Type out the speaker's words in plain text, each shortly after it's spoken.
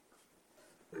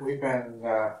we've been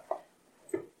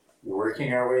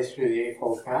working our way through the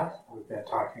Eightfold Path. We've been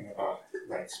talking about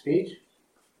right speech,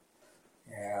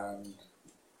 and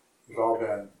we've all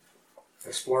been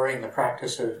exploring the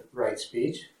practice of right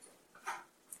speech,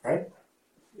 right?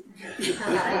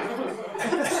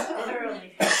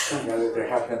 There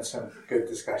have been some good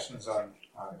discussions on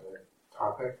the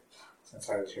topic since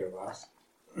I was here last.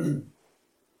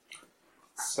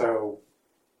 So,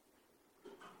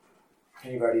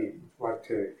 anybody like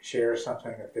to share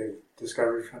something that they've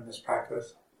discovered from this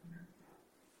practice?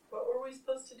 What were we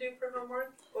supposed to do for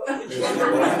homework? It's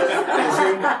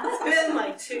been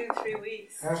like 2-3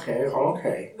 weeks.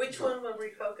 Okay. Which one were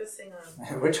we focusing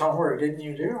on? Which homework didn't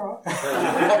you do?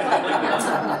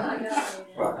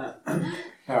 Well,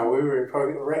 no, we were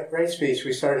right speech.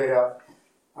 We started out.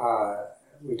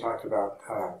 We talked about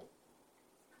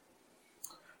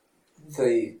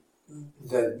the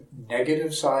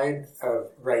negative side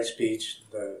of right speech,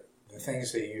 the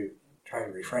things that you try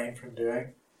to refrain from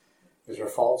doing. Those are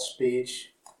false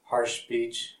speech, harsh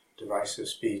speech, divisive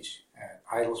speech, and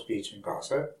idle speech and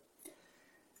gossip.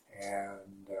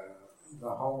 And the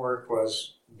homework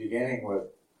was beginning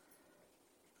with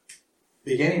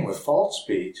false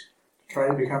speech, to try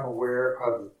to become aware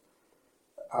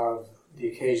of the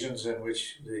occasions in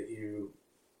which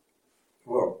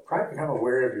try to become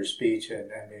aware of your speech and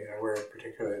be aware of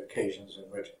particular occasions in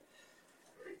which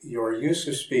your use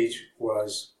of speech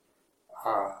was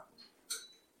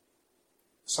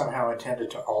somehow intended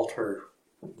to alter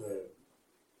the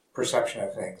perception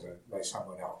of things by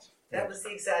someone else. That was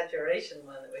the exaggeration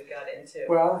one that we got into.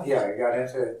 Well, yeah, I got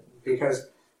into it because,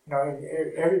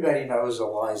 everybody knows a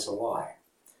lie's a lie.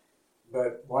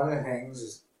 But one of the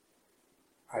things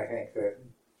I think that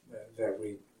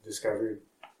we discovered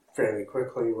fairly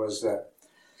quickly was that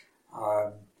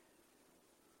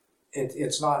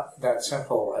it's not that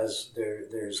simple as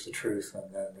there's the truth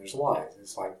and then there's lies.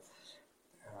 It's like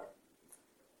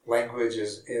language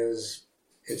is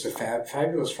a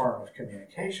fabulous form of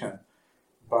communication,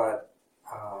 but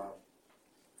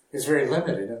it's very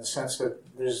limited in the sense that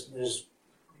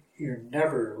you're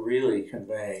never really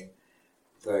conveying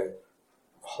the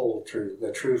whole truth,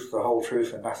 the whole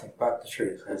truth, and nothing but the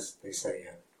truth, as they say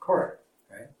in court,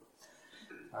 right?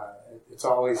 It's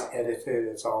always edited,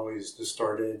 it's always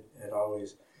distorted, it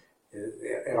always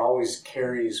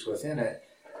carries within it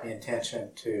the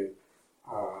intention to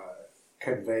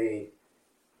convey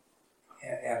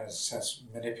and, in a sense,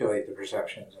 manipulate the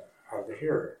perceptions of the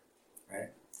hearer,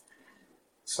 right?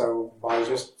 So by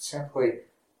just simply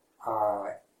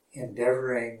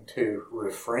endeavoring to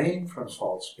refrain from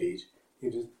false speech,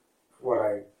 the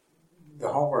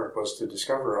homework was to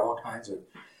discover all kinds of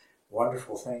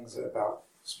wonderful things about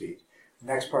speech. The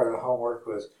next part of the homework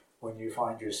was when you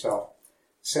find yourself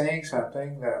saying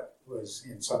something that was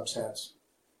in some sense,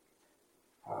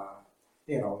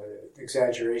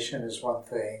 exaggeration is one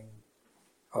thing,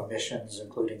 omissions,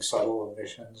 including subtle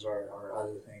omissions, are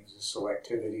other things, the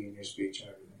selectivity in your speech and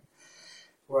everything,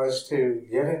 was to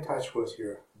get in touch with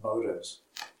your motives,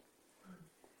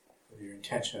 with your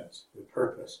intentions, the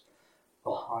purpose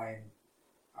behind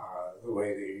the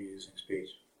way that you're using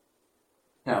speech.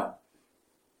 Now,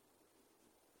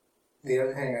 the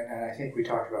other thing, and I think we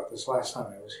talked about this last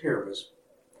time I was here, was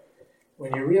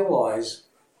when you realize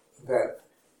that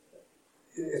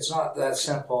it's not that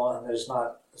simple and there's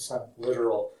not some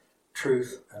literal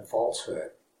truth and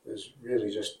falsehood, there's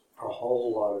really just a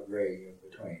whole lot of gray in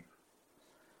between.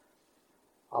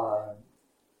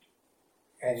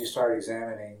 And you start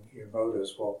examining your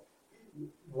motives. Well,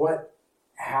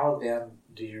 how then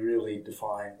do you really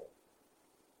define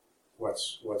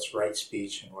what's right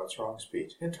speech and what's wrong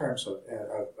speech in terms of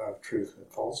truth and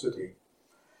falsity?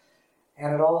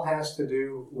 And it all has to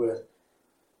do with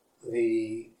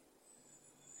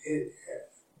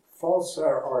false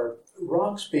or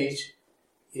wrong speech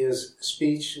is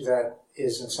speech that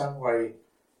is in some way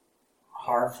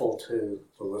harmful to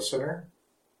the listener.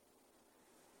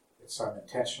 It's some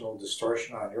intentional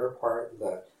distortion on your part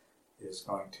that is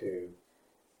going to,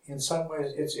 in some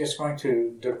ways, it's going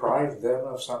to deprive them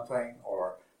of something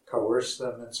or coerce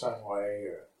them in some way,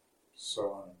 or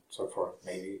so on and so forth.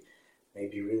 Maybe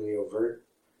really overt,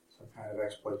 some kind of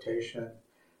exploitation.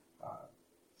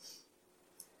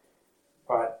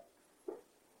 But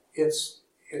it's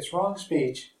wrong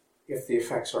speech if the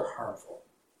effects are harmful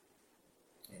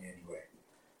in any way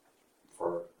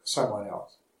for someone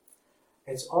else.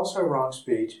 It's also wrong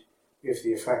speech if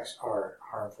the effects are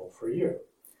harmful for you.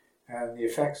 And the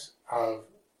effects of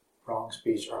wrong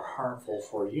speech are harmful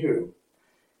for you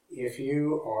if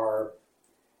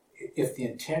the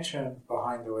intention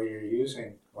behind the way you're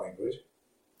using language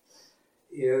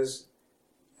is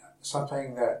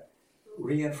something that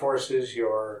reinforces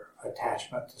your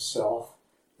attachment to self,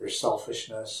 your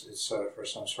selfishness. It's for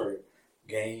some sort of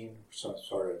gain, some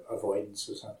sort of avoidance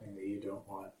of something that you don't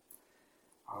want.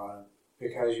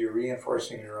 Because you're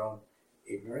reinforcing your own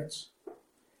ignorance,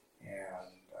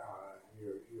 and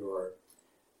you're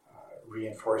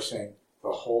reinforcing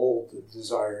the hold the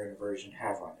desire and aversion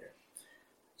have on you.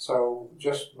 So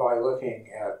just by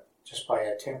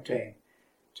attempting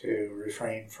to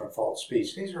refrain from false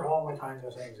speech, these are all the kinds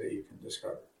of things that you can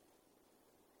discover.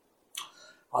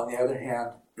 On the other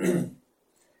hand,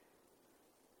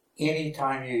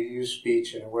 anytime you use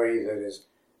speech in a way that is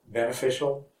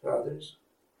beneficial to others,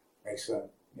 makes them,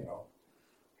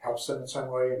 helps them in some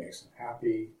way, makes them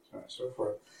happy, so on and so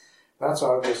forth, that's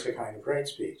obviously a kind of great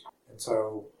speech. And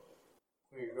so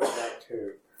we go back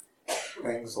to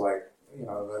things like,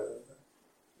 the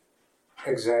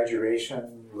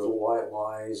exaggeration, little white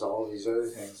lies, all of these other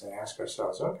things, and ask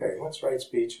ourselves, okay, what's right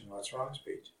speech and what's wrong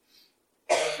speech?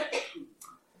 And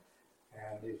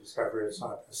you discover it's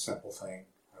not a simple thing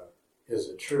of is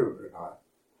it true or not,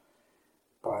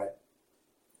 but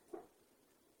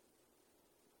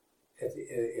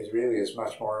it really is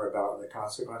much more about the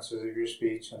consequences of your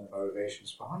speech and the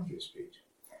motivations behind your speech,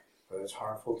 whether it's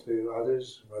harmful to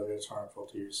others, whether it's harmful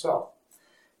to yourself.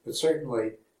 But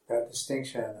certainly that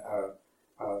distinction of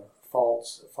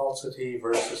falsity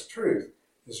versus truth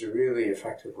is a really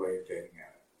effective way of getting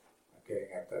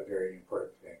at that very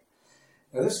important thing.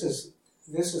 Now this is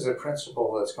a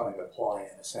principle that's going to apply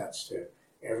in a sense to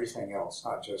everything else,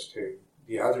 not just to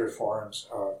the other forms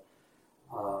of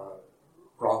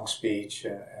wrong speech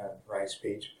and right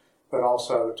speech, but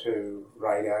also to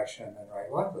right action and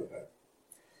right livelihood,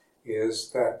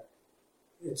 is that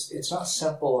it's not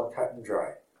simple and cut and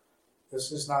dry.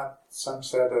 This is not some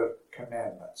set of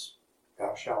commandments.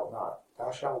 Thou shalt not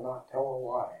tell a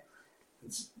lie.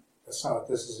 That's not what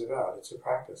this is about. It's a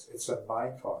practice. It's a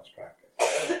mindfulness practice.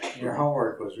 Your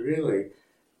homework was really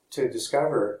to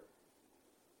discover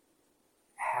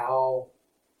how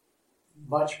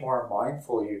much more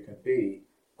mindful you can be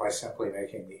by simply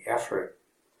making the effort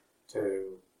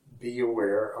to be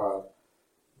aware of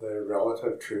the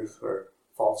relative truth or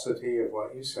falsity of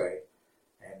what you say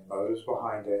and motives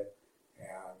behind it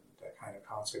and the kind of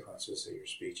consequences that your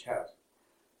speech has.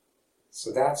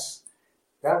 So that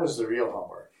was the real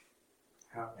homework.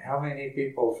 How many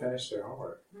people finish their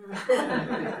homework?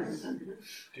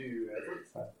 Do you ever?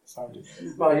 Some do.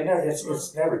 Well,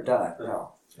 it's never done.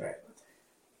 No, that's right.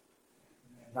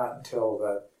 Not until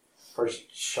the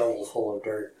first shovel full of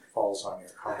dirt falls on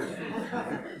your coffin.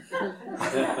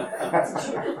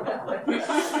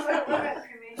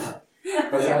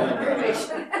 What's that?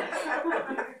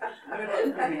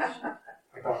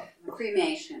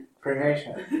 Cremation.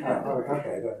 Cremation. Oh,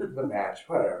 okay, the match,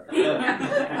 whatever.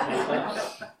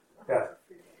 Yeah.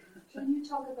 When you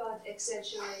talk about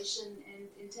exaggeration and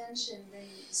intention, then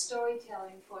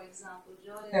storytelling, for example,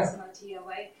 Jordan's Mattia,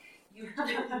 right?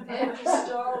 Every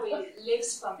story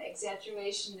lives from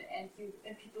exaggeration, and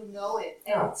people know it,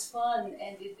 and it's fun,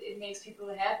 and it makes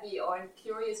people happy or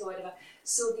curious or whatever.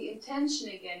 So the intention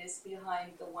again is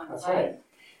behind the one, That's right? right.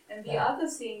 And the other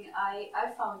thing I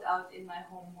found out in my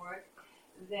homework,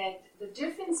 that the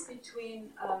difference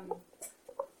between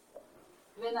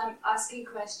when I'm asking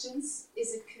questions,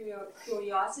 is it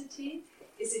curiosity,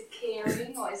 is it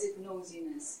caring, or is it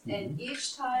nosiness? Mm-hmm. And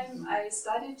each time I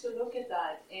started to look at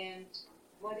that and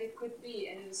what it could be,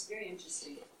 and it was very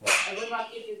interesting. Yeah. I will not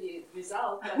give you the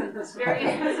result, but it was very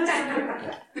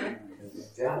interesting.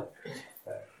 Yeah,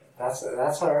 that's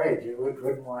all right. You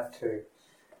wouldn't want to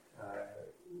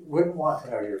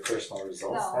know your personal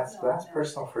results. No, that's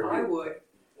personal for you. I would.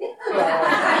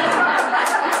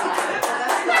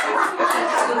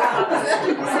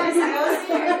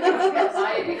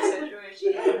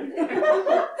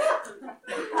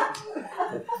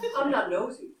 I'm not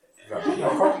nosy. No, of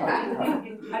course not.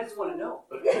 I just want to know.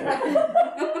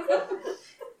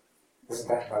 Isn't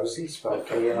that nosy spelled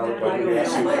K-N-O-W-S-E? I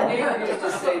don't know. My neighbor used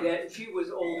to say that. She was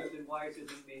older and wiser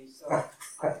than me, so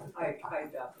I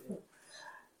adopted it.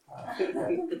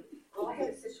 Well, I had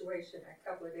a situation a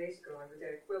couple of days ago. I was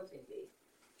at a quilting bee,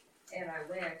 and I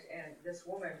went, and this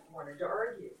woman wanted to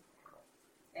argue.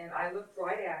 And I looked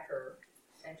right at her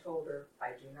and told her,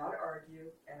 I do not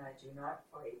argue, and I do not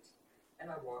fight. And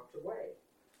I walked away.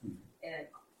 And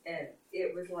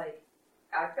it was like,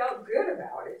 I felt good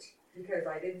about it, because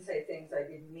I didn't say things I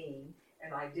didn't mean,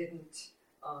 and I didn't,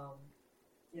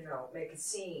 make a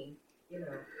scene,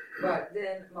 But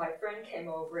then my friend came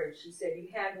over and she said, you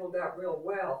handled that real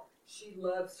well. She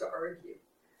loves to argue.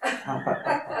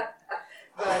 But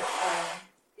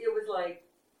it was like,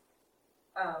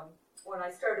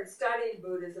 started studying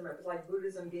Buddhism, it was like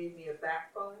Buddhism gave me a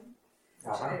backbone.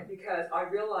 Uh-huh. Because I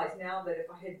realize now that if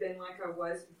I had been like I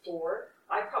was before,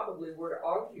 I probably would have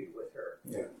argued with her.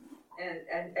 Yeah.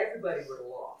 And everybody would have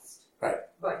lost. Right.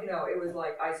 But, it was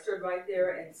like I stood right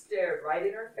there and stared right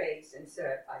in her face and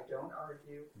said, I don't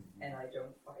argue and I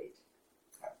don't fight.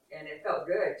 And it felt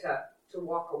good to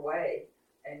walk away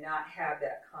and not have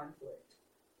that conflict.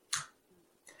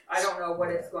 I don't know what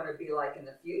it's going to be like in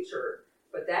the future,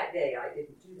 but that day I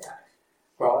didn't do that.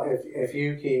 Well, if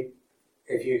you keep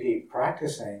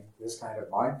practicing this kind of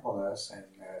mindfulness and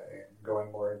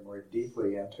going more and more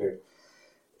deeply into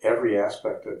every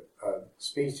aspect of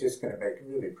speech, it's going to make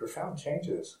really profound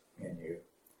changes in you.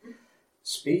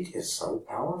 Speech is so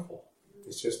powerful.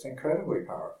 It's just incredibly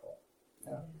powerful.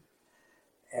 Yeah.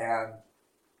 And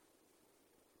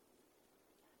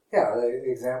the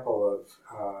example of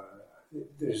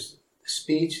there's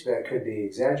speech that could be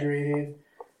exaggerated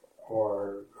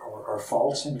or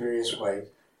false in various ways,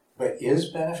 but is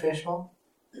beneficial,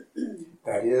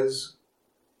 that is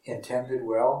intended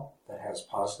well, that has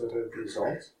positive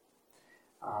results.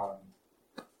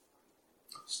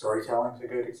 Storytelling is a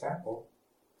good example.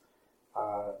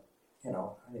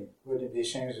 Wouldn't it be a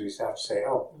shame if we just have to say,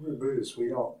 oh, we're Buddhists, we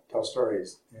don't tell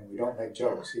stories, and we don't make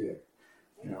jokes either.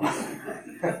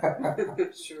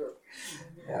 Sure.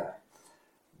 Yeah.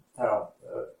 No,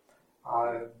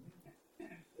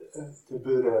 the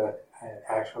Buddha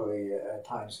actually at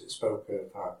times spoke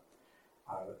of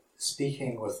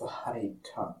speaking with the honeyed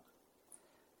tongue.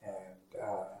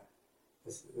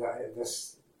 And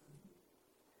this,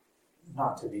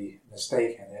 not to be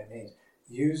mistaken, it means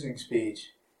using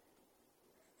speech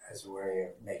as a way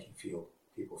of making people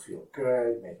feel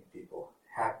good, making people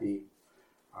happy,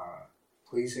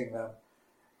 pleasing them,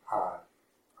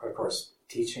 of course,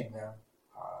 teaching them,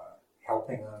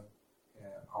 helping them in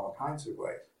all kinds of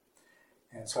ways.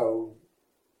 And so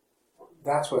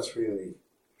that's what's really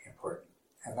important.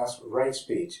 And that's right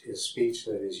speech is speech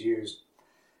that is used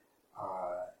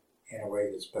in a way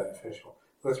that's beneficial.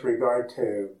 With regard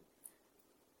to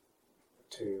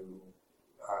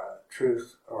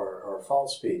truth or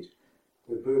false speech,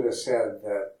 the Buddha said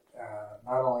that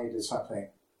not only did something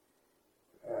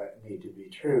need to be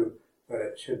true, but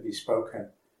it should be spoken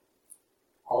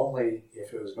only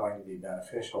if it was going to be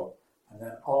beneficial, and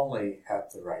then only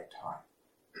at the right time.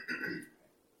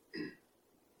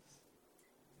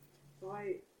 Well,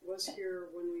 I was here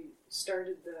when we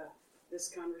started this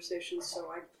conversation,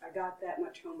 so I got that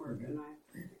much homework, and I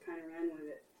kind of ran with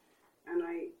it. And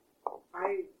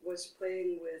I was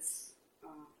playing with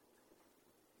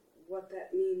what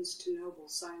that means to noble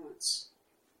silence.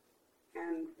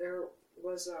 And there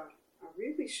was a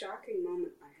really shocking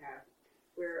moment I had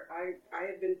where I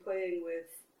had been playing with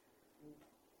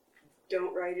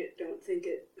don't write it, don't think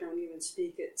it, don't even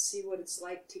speak it, see what it's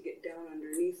like to get down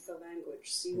underneath the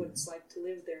language, see what it's like to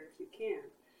live there if you can.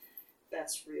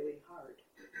 That's really hard.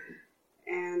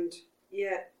 And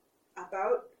yet,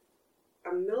 about a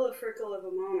millifrickle of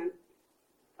a moment,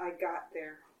 I got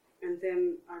there, and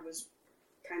then I was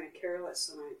kind of careless,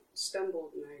 and I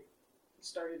stumbled, and I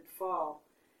started to fall,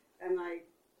 and I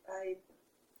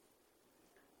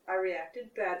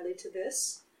reacted badly to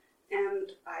this,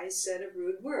 and I said a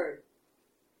rude word,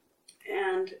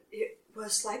 and it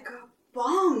was like a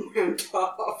bomb went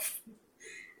off,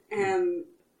 and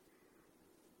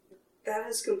that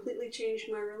has completely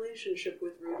changed my relationship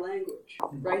with rude language.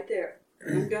 Right there,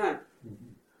 I'm done.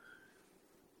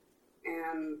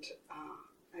 And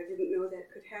I didn't know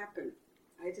that could happen.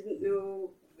 I didn't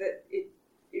know that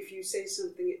if you say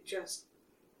something,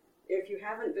 if you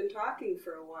haven't been talking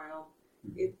for a while,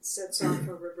 it sets off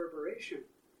a reverberation.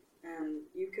 And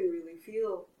you can really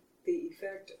feel the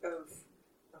effect of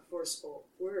a forceful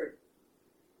word.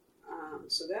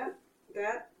 So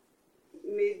that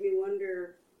made me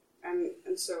wonder,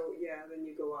 and so, then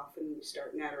you go off and you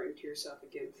start nattering to yourself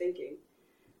again, thinking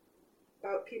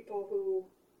about people who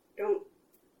don't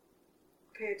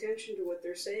pay attention to what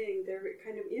they're saying. They're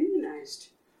kind of immunized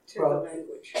to the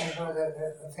language.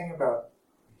 The thing about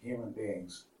human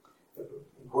beings,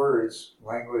 words,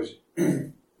 language,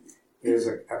 is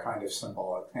a kind of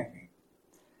symbolic thinking,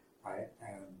 right?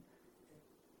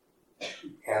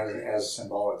 And as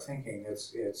symbolic thinking,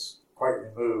 it's quite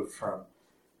removed from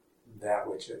that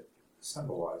which it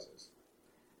symbolizes.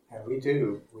 And we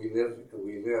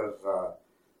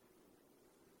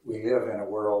live in a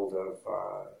world of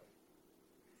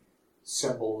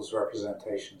symbols,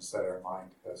 representations that our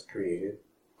mind has created,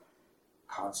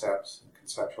 concepts and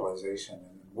conceptualization,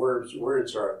 and words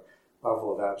are a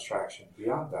level of abstraction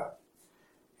beyond that.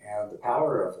 And the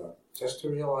power of them, just to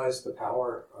realize the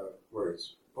power of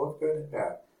words, both both good and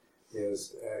bad,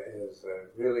 is a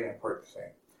really important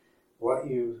thing. What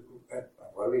do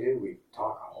we do? We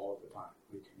talk all the time.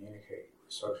 We communicate. We're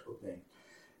social beings.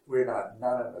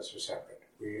 None of us are separate.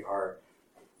 We are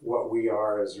what we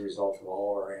are as a result of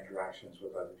all our interactions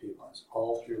with other people. It's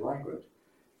all through language.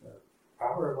 The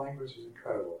power of language is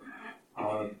incredible.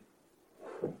 I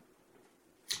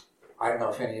don't know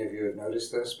if any of you have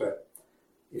noticed this, but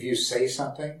if you say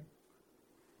something,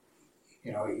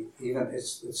 even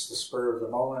it's the spur of the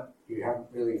moment, you haven't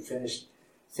really finished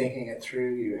thinking it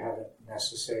through, you haven't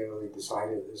necessarily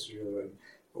decided this is really,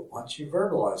 but once you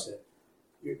verbalize it,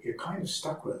 you're kind of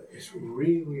stuck with it. It's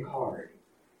really hard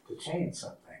to change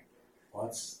something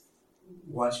once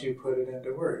you put it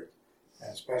into words,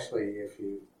 and especially if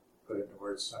you put it into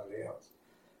words to somebody else.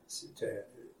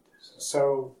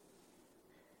 So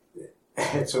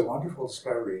it's a wonderful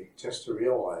discovery just to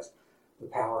realize the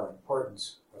power and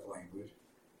importance of language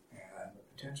and the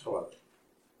potential of it.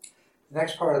 The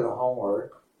next part of the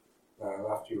homework that I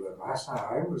left you with last time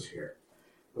I was here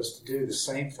was to do the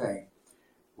same thing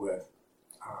with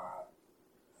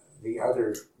the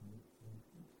other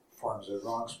forms of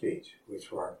wrong speech,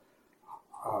 which were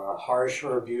harsh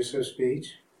or abusive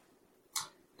speech,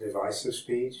 divisive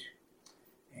speech,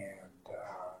 and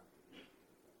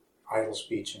idle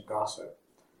speech and gossip.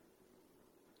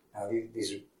 Now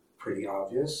these are pretty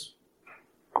obvious,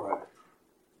 what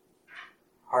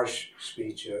harsh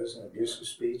speech is, and abusive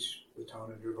speech, the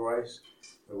tone of your voice,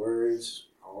 the words,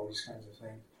 all these kinds of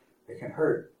things, they can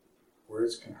hurt.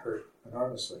 Words can hurt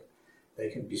enormously. They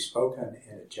can be spoken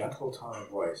in a gentle tone of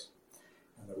voice,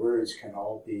 and the words can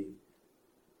all be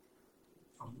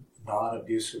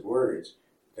non-abusive words.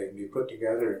 They can be put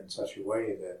together in such a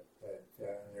way that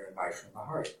they're a knife in the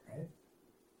heart, right?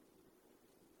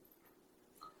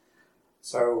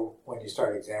 So when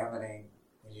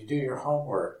you do your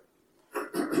homework,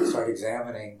 start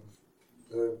examining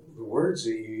the words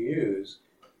that you use,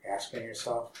 asking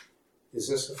yourself, is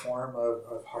this a form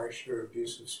of harsh or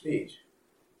abusive speech?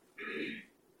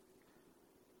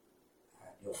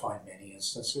 And you'll find many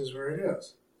instances where it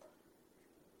is.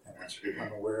 And once you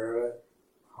become aware of it,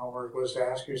 homework was to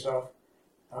ask yourself,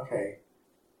 okay,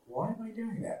 why am I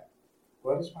doing that?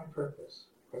 What is my purpose?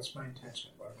 What's my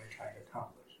intention? What am I trying to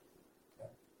accomplish? Okay.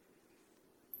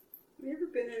 Have you ever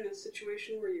been in a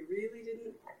situation where you really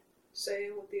didn't say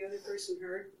what the other person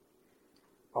heard?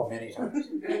 Oh, many times.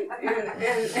 And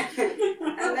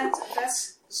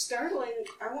that's startling.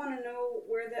 I want to know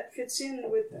where that fits in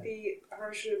with the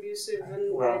harsh and abusive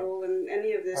and idle and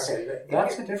any of this. Okay,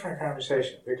 that's a different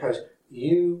conversation, because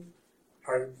you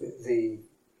are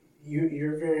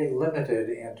you're very limited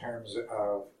in terms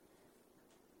of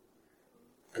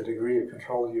the degree of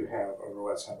control you have over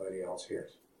what somebody else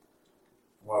hears.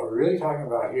 What we're really talking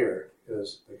about here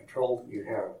is the control that you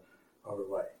have over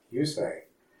what you say.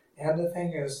 And the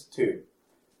thing is, too,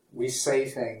 we say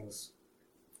things,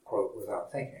 quote,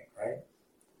 without thinking, right?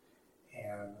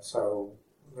 And so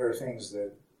there are things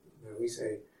that we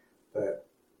say that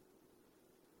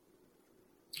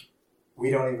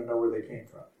we don't even know where they came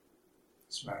from.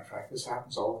 As a matter of fact, this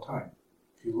happens all the time.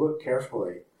 If you look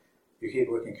carefully, you keep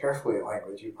looking carefully at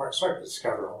language, you start to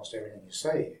discover almost everything you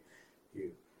say.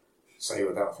 You say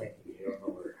without thinking, you don't know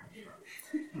where it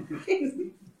comes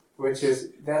from. Which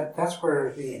is, that's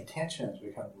where the intentions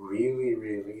become really,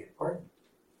 really important.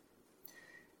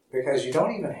 Because you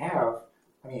don't even have,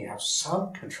 you have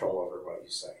some control over what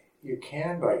you say. You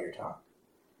can bite your tongue.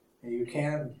 You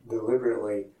can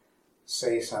deliberately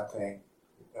say something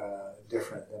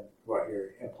different than what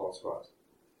your impulse was.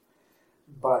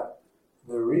 But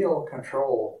the real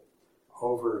control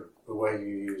over the way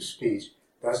you use speech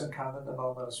doesn't come in the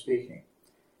moment of speaking.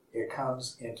 It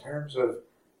comes in terms of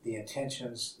the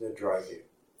intentions that drive you.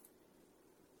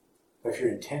 If your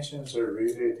intentions are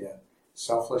rooted in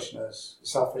selfishness,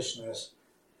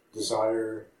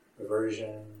 desire,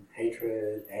 aversion,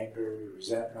 hatred, anger,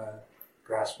 resentment,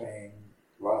 grasping,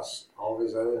 lust, all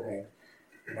these other things,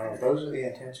 if those are the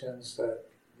intentions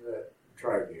that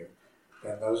drive you,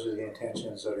 then those are the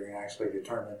intentions that are going to actually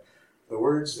determine the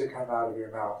words that come out of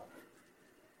your mouth.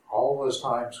 All those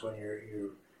times when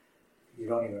you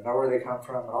don't even know where they come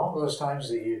from, and all those times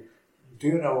that you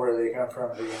do know where they come from,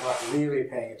 but you're not really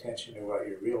paying attention to what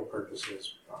your real purpose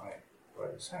is behind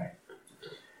what you're saying.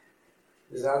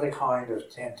 There's other kind of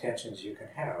intentions you can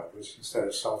have, which instead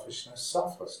of selfishness,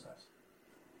 selflessness.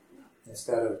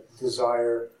 Instead of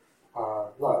desire,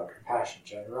 love, compassion,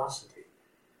 generosity.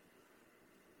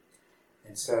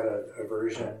 Instead of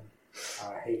aversion,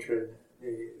 hatred,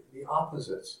 the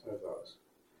opposites of those.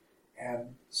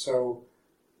 And so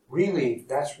really,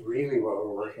 that's really what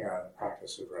we're working on in the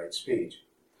practice of right speech.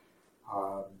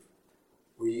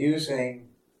 we're using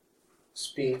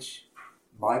speech,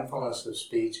 mindfulness of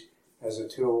speech, as a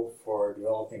tool for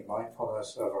developing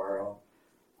mindfulness of our own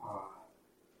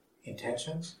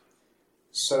intentions,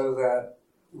 so that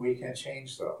we can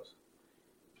change those.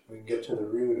 We can get to the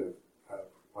root of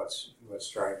what's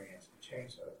driving us and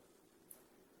change those.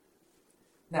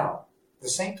 Now, the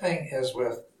same thing is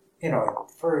with,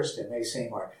 first it may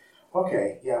seem like,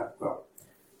 okay, yeah, well,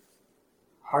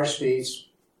 harsh speech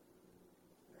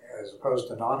as opposed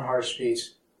to non-harsh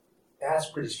speech, that's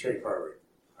pretty straightforward,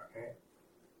 okay?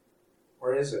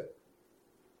 Or is it?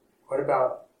 What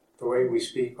about the way we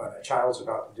speak when a child's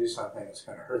about to do something that's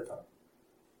going to hurt them?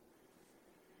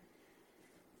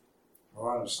 We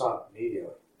want them to stop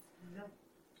immediately. No.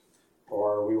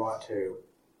 Or we want to,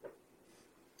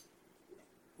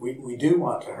 we do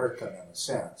want to hurt them in a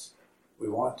sense. We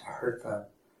want to hurt them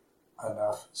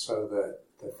enough so that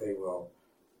they will,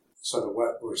 so that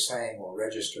what we're saying will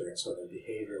register and so their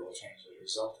behavior will change as a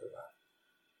result of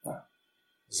that. Now,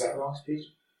 is that wrong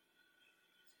speech?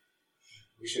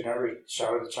 We should never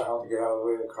shout at a child to get out of the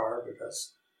way of the car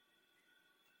because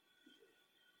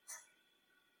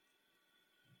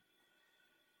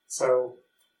so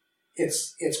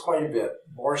it's quite a bit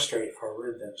more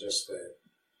straightforward than just the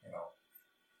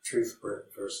truth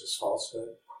versus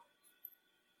falsehood.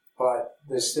 But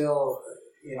there's still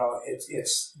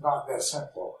it's not that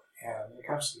simple, and it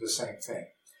comes to the same thing.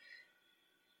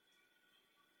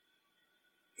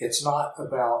 It's not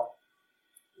about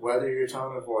whether your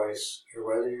tone of voice or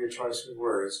whether your choice of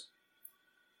words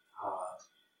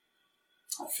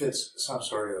fits some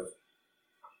sort of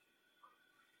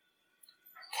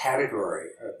category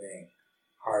of being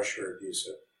harsh or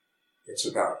abusive. It's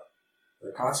about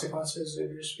the consequences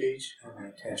of your speech and the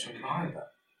intention behind them.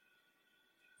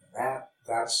 And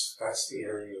that's the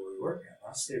area we work in.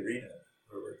 That's the arena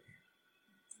we're working in.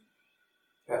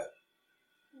 Yes?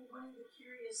 One of the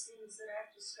curious things that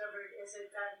I've discovered as I've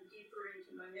gotten deeper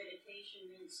into my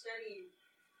meditation and studying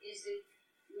is that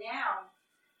now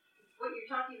what you're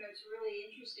talking about is really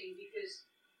interesting, because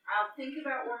I'll think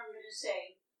about what I'm going to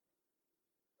say,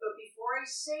 but before I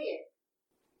say it,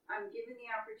 I'm given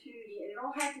the opportunity, and it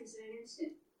all happens in an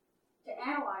instant, to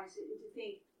analyze it and to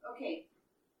think, okay,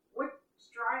 what's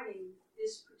driving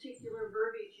this particular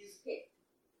verbiage you've picked?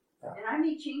 Yeah. And I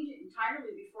may change it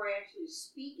entirely before I actually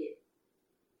speak it,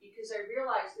 because I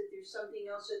realize that there's something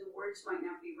else, or the words might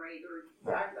not be right, or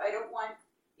I don't want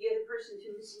the other person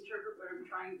to misinterpret what I'm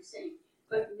trying to say.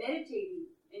 But meditating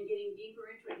and getting deeper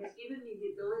into it has given me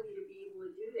the ability to be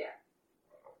able to do that.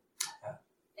 Yeah.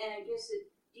 And I guess a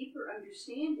deeper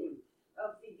understanding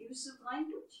of the use of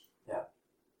language. Yeah,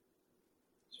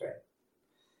 that's right.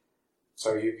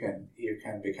 So you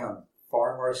can become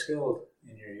far more skilled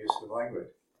in your use of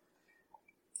language.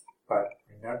 But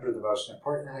remember, the most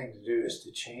important thing to do is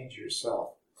to change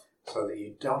yourself so that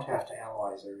you don't have to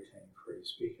analyze everything before you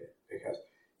speak it, because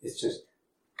it's just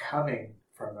coming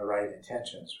from the right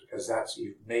intentions, because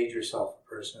you've made yourself a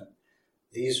person.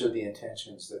 These are the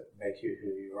intentions that make you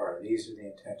who you are. These are the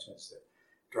intentions that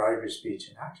drive your speech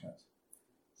and actions.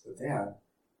 So then,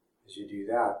 as you do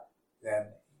that,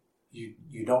 then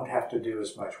you don't have to do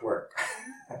as much work.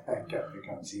 It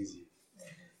becomes easy.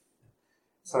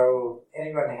 So,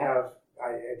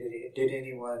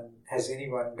 has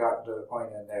anyone gotten to the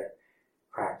point in their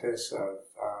practice of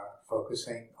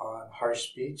focusing on harsh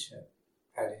speech and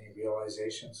had any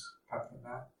realizations come from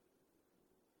that?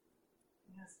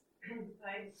 Yes,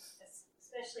 I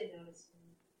especially noticed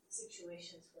in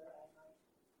situations where I might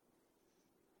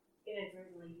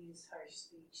inadvertently use harsh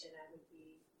speech, and I would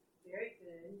be very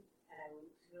good, and I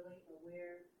was really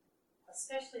aware,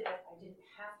 especially that I didn't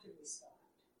have to respond,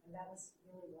 and that was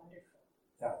really wonderful.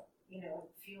 Yeah. And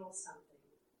feel something.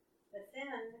 But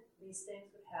then these things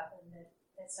would happen that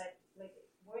it's like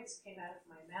words came out of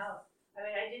my mouth. I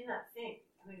mean, I did not think.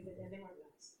 And they weren't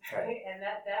nice. Right. And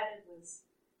that was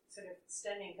sort of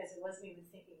stunning, because it wasn't even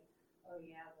thinking, oh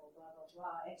yeah, well, blah, blah,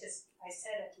 blah. I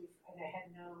said it, and I had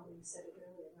you said it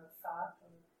earlier, no thought,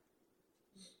 or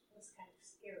it was kind of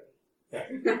scary.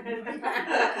 Yeah.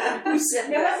 Who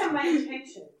said It that? wasn't my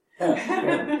intention.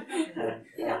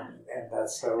 And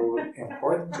that's so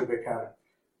important to become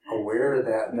aware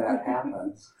that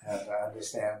happens, and to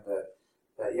understand that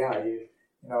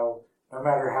no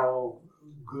matter how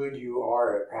good you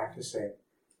are at practicing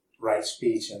right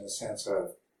speech in the sense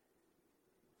of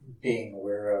being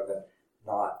aware of and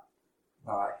not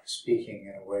speaking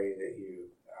in a way that you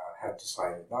have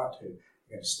decided not to,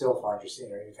 you're going to still find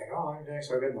yourself, you think, oh, I'm doing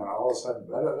so good, and then all of a sudden,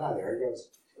 blah, blah, blah, there it goes.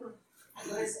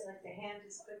 What is it, like the hand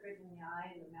is quicker than the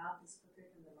eye and the mouth is quicker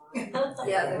than the mind?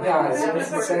 Yeah, Yeah, it's that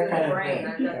the kind of brain.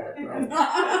 thing. Yeah.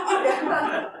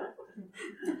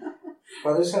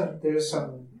 Well, there's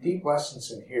some deep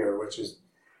lessons in here, which is,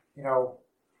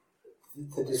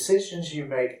 the decisions you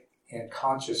make in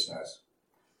consciousness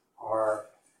are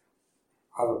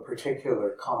of a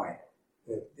particular kind.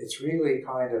 It's really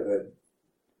kind of a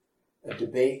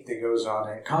debate that goes on,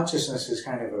 and consciousness is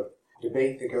kind of a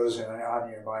debate that goes on in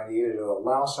your mind, either to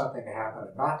allow something to happen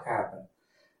or not to happen,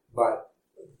 but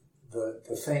the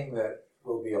thing that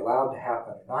will be allowed to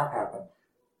happen or not happen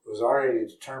was already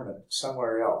determined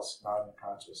somewhere else, not in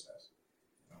consciousness.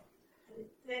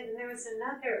 And there was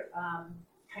another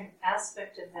kind of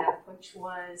aspect of that, which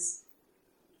was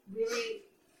really,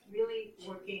 really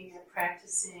working at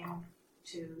practicing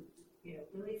to,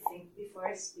 really think before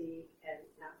I speak and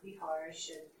not be harsh,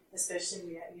 and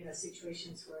especially,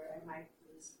 situations where I might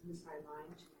lose my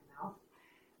mind to my mouth.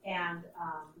 And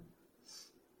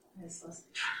I just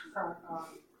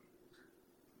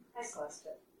lost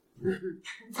it.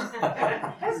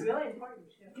 That's really important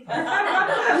too.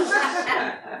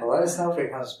 Well, let us know if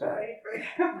it comes back.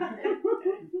 Oh,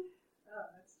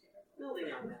 that's terrible.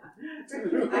 Building on that,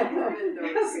 I've been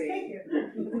noticing,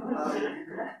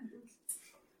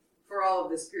 for all of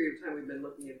this period of time, we've been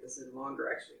looking at this in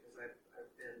longer, actually, because I've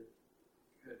been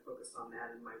kind of focused on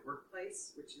that in my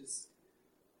workplace, which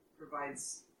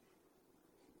provides,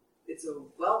 it's a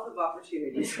wealth of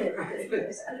opportunities for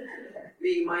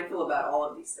being mindful about all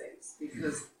of these things,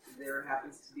 because there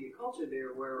happens to be a culture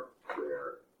there where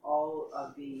all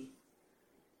of the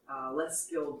less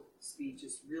skilled speech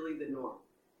is really the norm,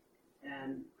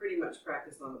 and pretty much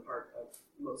practiced on the part of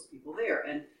most people there,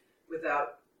 and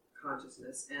without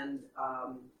consciousness. And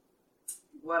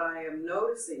what I am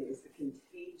noticing is the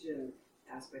contagion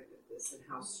aspect of this, and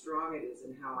how strong it is,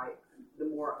 and how the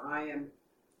more I am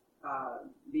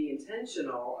being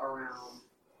intentional around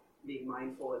being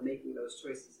mindful and making those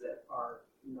choices that are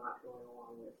not going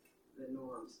along with the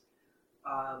norms.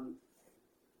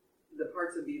 The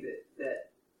parts of me that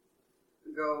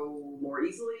go more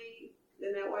easily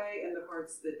in that way, and the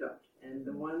parts that don't. And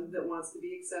the one that wants to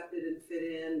be accepted and fit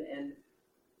in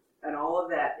and all of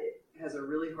that, it has a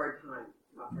really hard time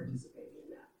not participating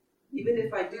in that. Even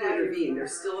if I do intervene,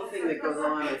 there's still a thing that goes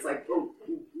on. It's like, oh,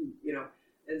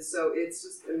 And so it's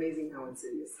just amazing how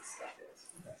insidious this stuff is.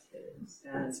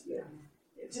 And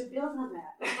To build on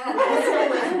that,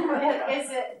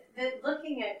 is it that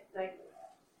looking at like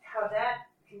how that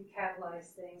can catalyze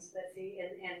things, but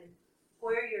and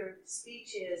where your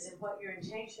speech is and what your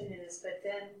intention is, but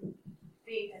then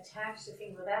being attached to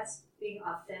thinking, well, that's being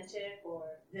authentic,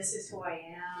 or this is who I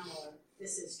am, or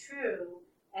this is true,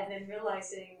 and then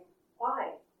realizing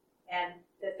why, and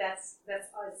that's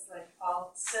it's like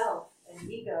all self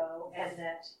and ego, and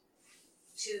that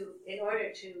in order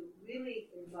to really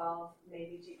evolve,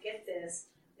 maybe to get this,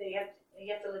 that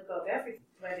you have to let go of everything,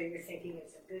 whether you're thinking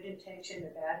it's a good intention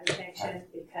or bad intention,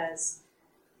 because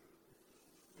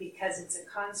it's a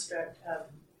construct of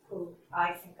who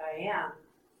I think I am,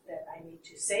 that I need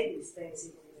to say these things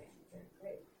even if they're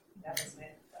great. That was my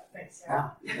thanks.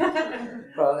 Yeah.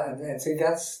 Well, and see,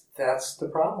 that's the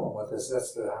problem with this.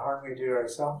 That's the harm we do to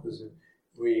ourselves, is that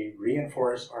we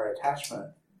reinforce our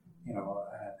attachment, and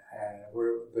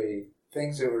the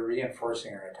things that we're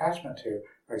reinforcing our attachment to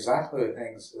are exactly the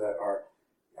things that are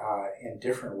in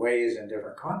different ways, in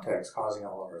different contexts, causing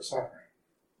all of our suffering.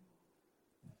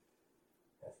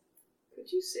 Could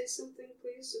you say something,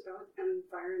 please, about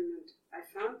environment? I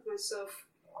found myself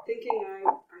thinking I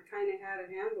kind of had a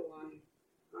handle on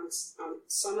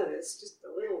some of this, just a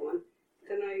little one.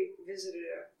 Then I visited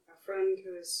a friend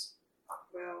who is,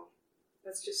 well,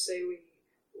 let's just say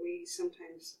we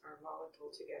sometimes are volatile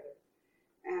together,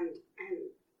 and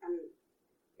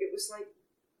it was like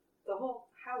the whole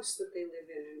house that they live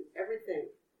in and everything.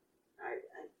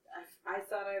 I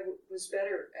thought I was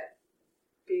better at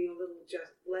being a little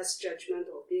less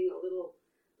judgmental, being a little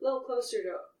closer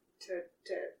to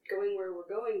going where we're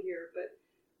going here, but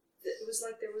it was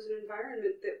like there was an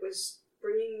environment that was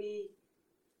bringing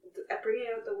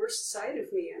out the worst side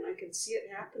of me, and I could see it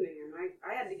happening, and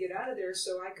I had to get out of there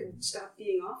so I could stop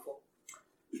being awful.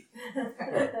 And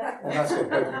that's good.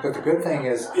 But the good thing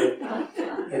is it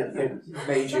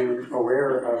made you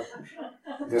aware of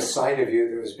this side of you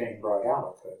that was being brought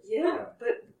out. Yeah,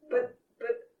 but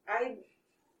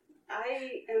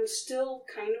I am still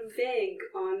kind of vague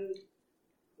on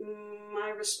my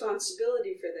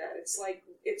responsibility for that. It's like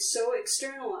it's so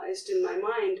externalized in my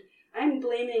mind. I'm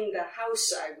blaming the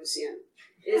house I was in.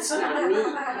 It's not me.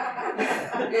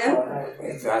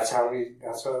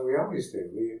 That's what we always do.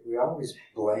 We always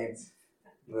blame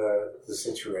the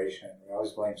situation. We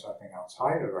always blame something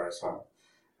outside of ourselves.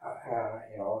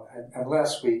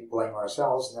 Unless we blame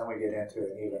ourselves, and then we get into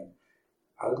an even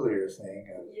uglier thing.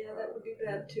 Yeah, that would be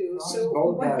bad too. Both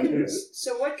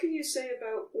So what can you say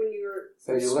about when you're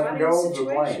So you let spotting go a of the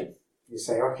blame. situation? You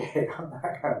say, okay, I'm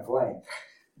not going to blame.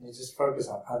 And you just focus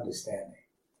on understanding,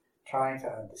 trying to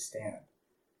understand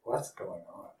what's going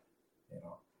on.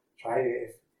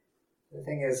 The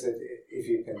thing is that if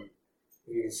you can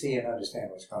see and understand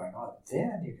what's going on,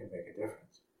 then you can make a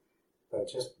difference. But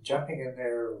just jumping in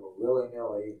there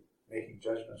willy-nilly, making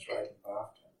judgments right and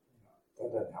left,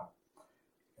 that doesn't help.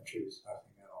 Contributes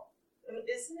nothing at all.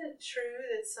 Isn't it true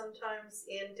that sometimes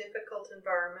in difficult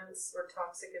environments or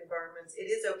toxic environments,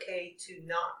 it is okay to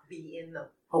not be in them?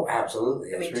 Oh,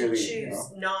 absolutely. I mean, it's really, to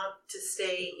choose not to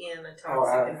stay in a toxic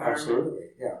environment. Absolutely,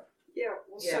 yeah. Yeah.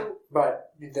 Well, Yeah. so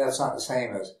But that's not the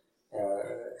same as,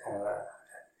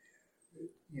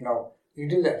 you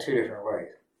do that two different ways.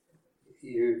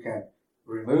 You can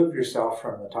remove yourself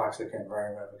from the toxic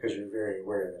environment because you're very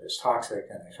aware that it's toxic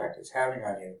and the effect it's having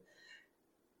on you.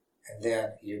 And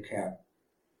then you can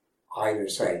either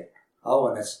say, oh,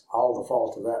 and it's all the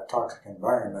fault of that toxic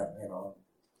environment,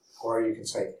 or you can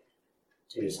say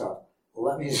to yourself, well,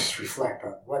 let me just reflect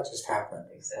on what just happened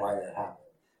and why that happened.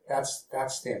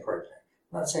 That's the important thing.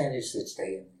 I'm not saying you should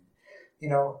stay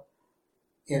in.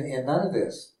 In none of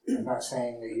this, I'm not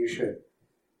saying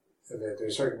that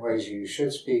there's certain ways you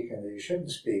should speak and that you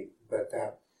shouldn't speak, but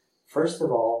that, first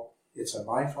of all, it's a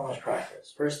mindfulness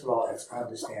practice. First of all, it's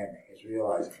understanding, it's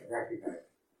realizing, recognizing,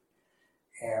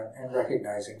 and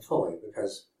recognizing fully,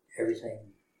 because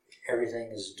everything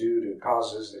is due to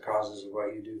causes. The causes of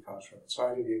what you do comes from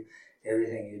inside of you.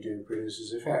 Everything you do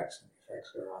produces effects, and the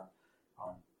effects are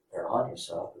they're on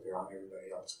yourself, but they're on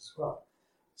everybody else as well.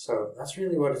 So that's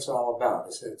really what it's all about.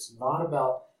 It's not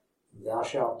about thou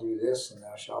shalt do this and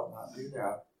thou shalt not do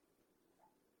that.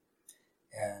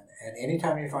 And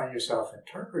anytime you find yourself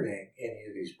interpreting any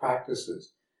of these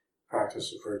practices,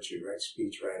 practice of virtue, right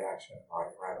speech, right action,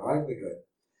 right livelihood,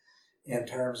 in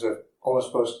terms of, oh, I'm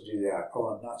supposed to do that, oh,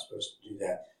 I'm not supposed to do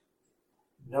that,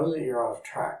 know that you're off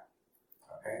track.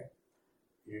 Okay,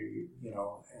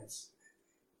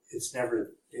 it's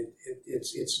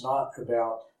not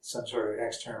about some sort of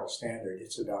external standard.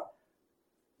 It's about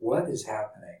what is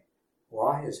happening,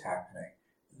 why is happening.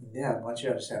 And then once you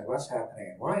understand what's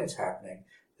happening and why it's happening,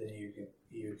 then you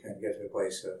can get to the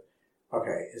place of,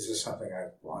 okay, is this something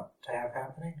I want to have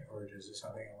happening, or is this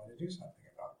something I want to do something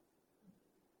about?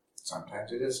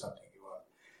 Sometimes it is something you want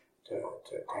to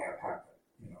have happen.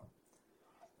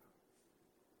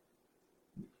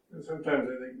 And sometimes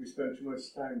I think we spend too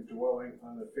much time dwelling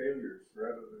on the failures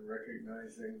rather than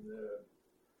recognizing the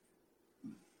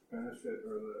benefit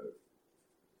or the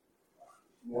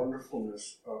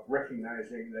wonderfulness of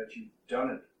recognizing that you've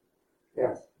done it.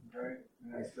 Yes. Right?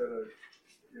 And instead of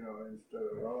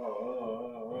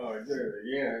I did it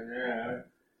again, yeah.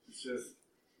 It's just,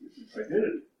 I did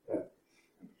it. Yeah.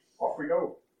 Off we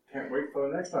go. Can't wait for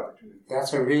the next opportunity.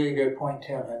 That's a really good point,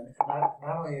 Tim. And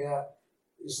not only that,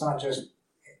 it's not just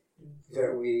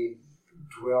that we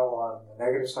dwell on the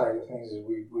negative side of things, is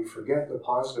we forget the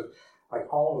positive, like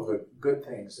all of the good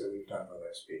things that we've done with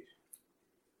our speech.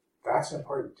 That's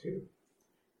important too.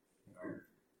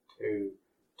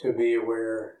 To be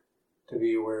aware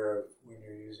of when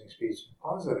you're using speech in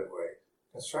positive ways,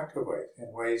 constructive ways,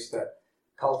 in ways that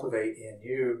cultivate in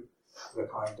you the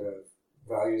kind of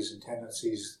values and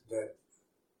tendencies that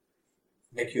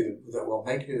will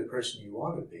make you the person you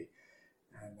want to be,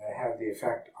 and that have the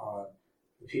effect on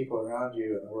the people around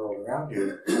you and the world around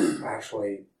you to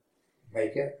actually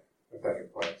make it a better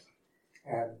place.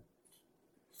 And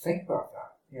think about that.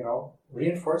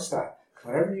 Reinforce that.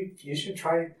 Whenever you should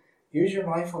try, use your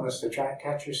mindfulness to try and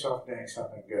catch yourself doing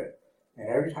something good. And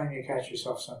every time you catch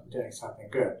yourself doing something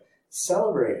good,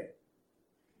 celebrate it.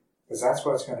 Because that's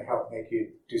what's going to help make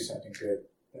you do something good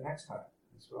the next time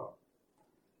as well.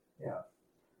 Yeah.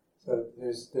 So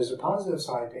there's a positive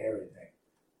side to everything.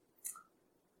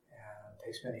 And it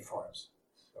takes many forms.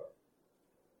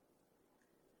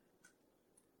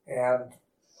 And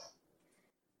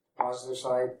positive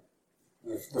side,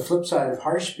 the flip side of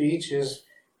harsh speech is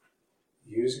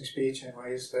using speech in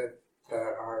ways that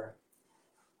are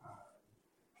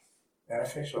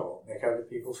beneficial, make other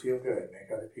people feel good,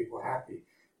 make other people happy,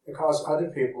 that cause other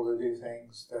people to do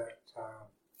things that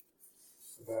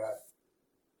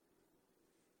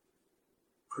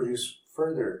produce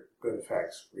further good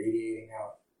effects, radiating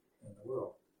out in the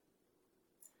world.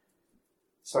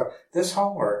 So this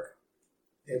homework,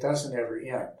 it doesn't ever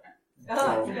end.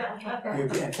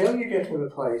 Until you get to the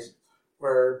place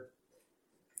where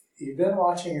you've been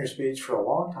watching your speech for a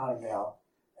long time now,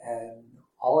 and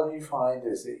all of you find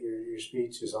is that your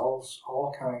speech is all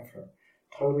coming from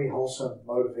totally wholesome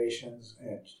motivations,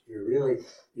 and you're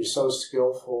so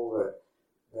skillful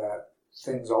that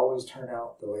things always turn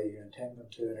out the way you intend them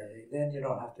to, and then you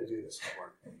don't have to do this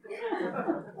work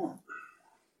anymore.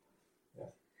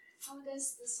 How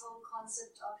does this whole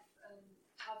concept of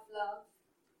tough love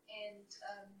and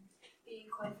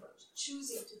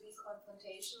choosing to be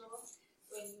confrontational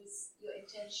when your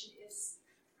intention is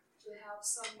to help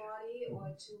somebody or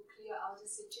to clear out a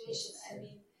situation? I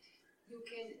mean, you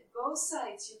can, both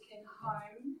sides, you can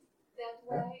harm that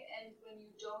way, and when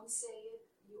you don't say it,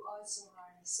 you also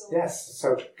harm. So yes,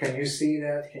 so can you see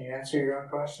that? Can you answer your own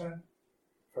question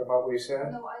from what we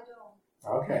said? no, I don't.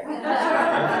 Okay.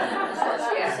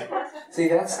 See,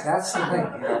 that's the thing,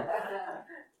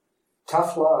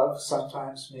 Tough love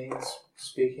sometimes means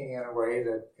speaking in a way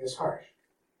that is harsh.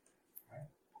 Right?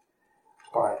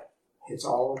 But it's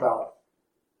all about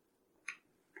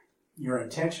your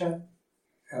intention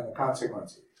and the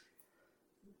consequences.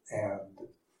 And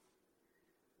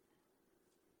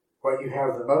what you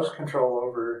have the most control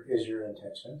over is your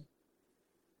intention.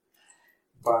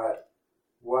 But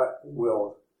what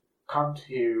will come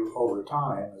to you over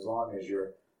time, as long as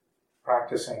you're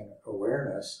practicing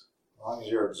awareness, as long as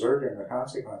you're observing the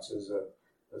consequences of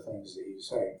the things that you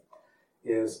say,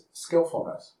 is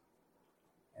skillfulness.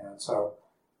 And so,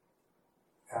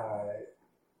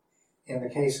 in the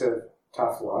case of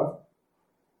tough love,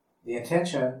 the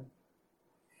intention,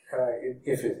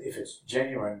 if it's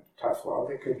genuine tough love,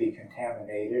 it could be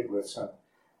contaminated with some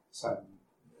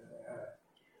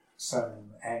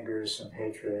anger, some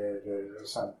hatred, or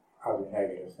some other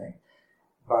negative thing.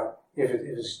 But if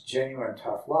it's genuine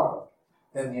tough love,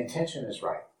 then the intention is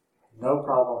right. No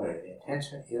problem there. The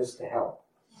intention is to help.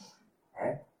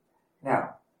 Right?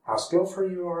 Now, how skillful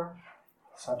you are,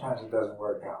 sometimes it doesn't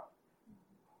work out.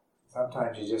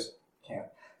 Sometimes you just can't.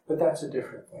 But that's a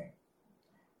different thing.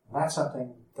 And that's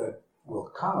something that will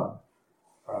come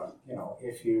from,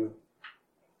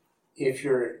 if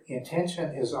your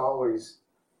intention is always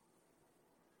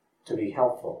to be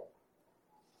helpful,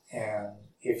 and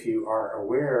if you are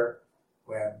aware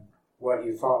when what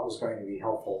you thought was going to be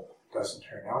helpful doesn't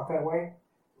turn out that way,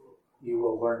 you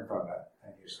will learn from it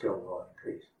and your skill will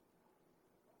increase.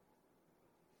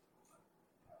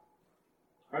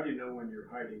 How do you know when you're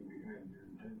hiding behind your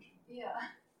intention? Yeah.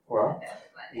 Well,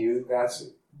 that's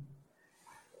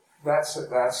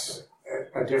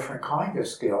a different kind of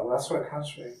skill. That's what comes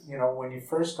from, when you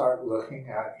first start looking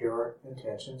at your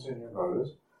intentions and your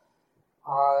motives,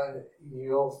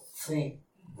 you'll think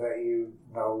that you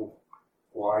know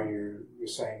why you're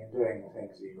saying and doing the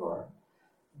things that you are.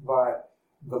 But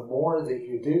the more that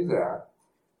you do that,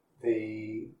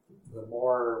 the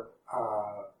more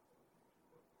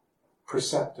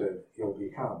perceptive you'll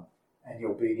become. And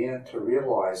you'll begin to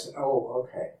realize that, oh,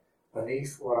 okay,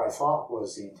 beneath what I thought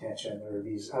was the intention, there are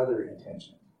these other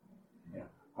intentions.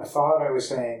 I thought I was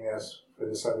saying this for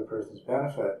this other person's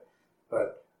benefit,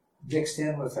 but mixed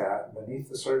in with that, beneath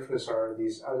the surface are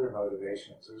these other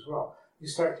motivations as well. You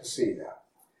start to see that.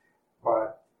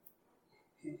 But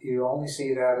you only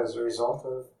see that as a result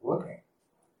of looking.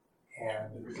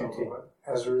 And continue.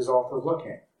 As a result of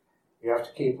looking. You have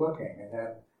to keep looking. And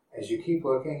then as you keep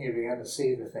looking, you begin to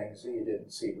see the things that you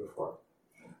didn't see before.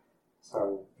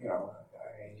 So,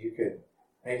 you could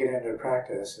make it into a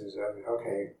practice as,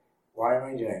 okay, why am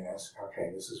I doing this?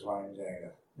 Okay, this is why I'm doing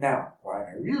this. Now, why am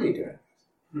I really doing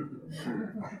this?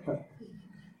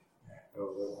 Go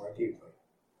a little more deeply.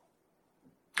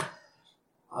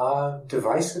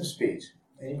 Divisive speech.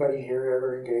 Anybody here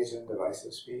ever engaged in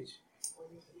divisive speech?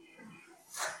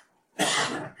 Can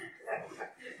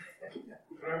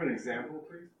I have an example,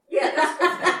 please? Yes.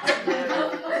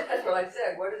 That's what I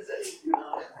said. What is it?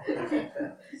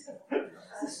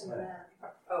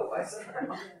 Oh, I said.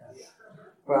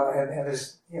 Well, and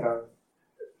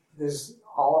there's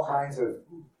all kinds of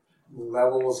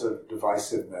levels of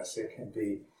divisiveness. It can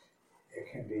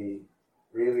be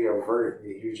really overt.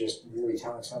 You're just really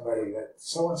telling somebody that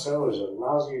so-and-so is a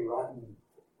lousy, rotten,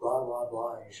 blah, blah,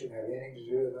 blah, and you shouldn't have anything to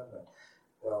do with them, and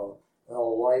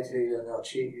they'll lie to you, and they'll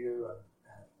cheat you, and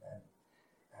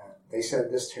they said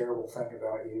this terrible thing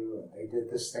about you, and they did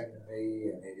this thing to me,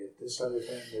 and they did this other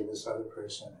thing to this other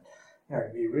person. It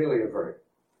can be really overt.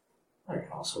 It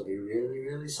can also be really,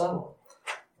 really subtle.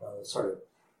 Sort of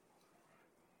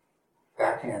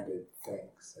backhanded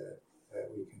things that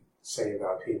we can say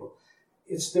about people.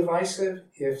 It's divisive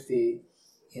if the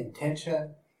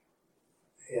intention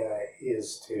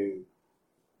is to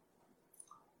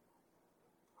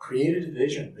create a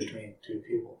division between two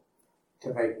people,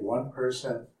 to make one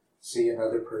person see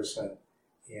another person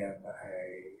in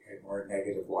a more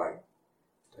negative light.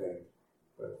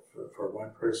 For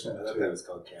one person I thought that was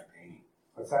called campaigning.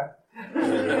 What's that?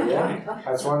 Yeah,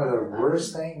 that's one of the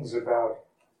worst things about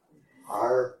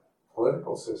our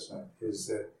political system is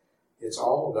that it's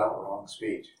all about wrong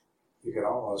speech. You could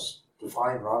almost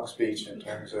define wrong speech in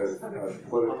terms of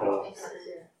political.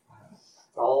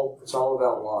 It's all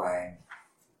about lying.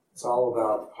 It's all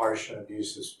about harsh and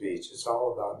abusive speech. It's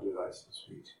all about divisive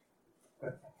speech.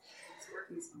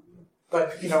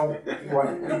 But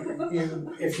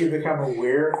if you become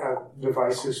aware of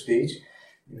divisive speech,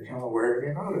 you become aware of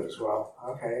your motives. Well,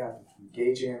 okay, I'm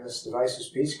engaging in this divisive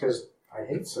speech because I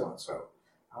hate so and so.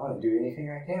 I want to do anything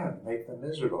I can to make them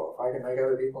miserable. If I can make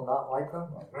other people not like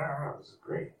them, this is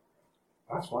great.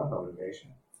 That's one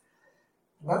motivation.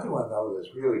 Another one, though,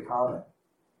 that's really common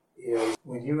is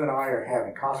when you and I are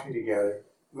having coffee together,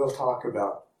 we'll talk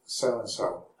about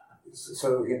so-and-so.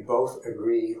 So we can both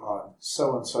agree on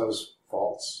so-and-so's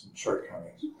faults and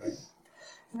shortcomings, right?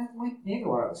 And then neither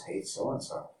one of us hates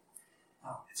so-and-so.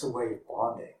 No, it's a way of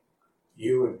bonding.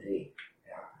 You and me.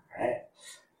 Yeah, right?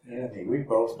 You and me. We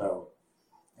both know.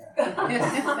 Yeah.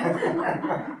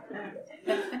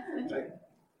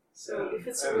 So if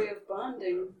it's a way of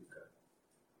bonding,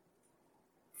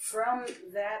 from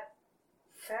that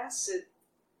facet,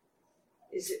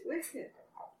 is it wicked?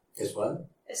 Is what?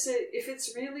 I said, if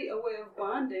it's really a way of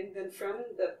bonding, then from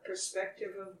the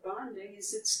perspective of bonding,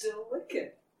 is it still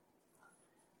wicked?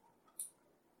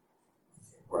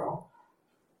 Well,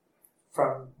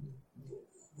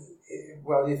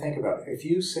 you think about it. If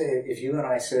you and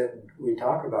I sit and we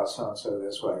talk about so-and-so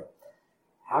this way,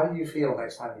 how do you feel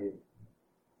next time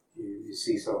you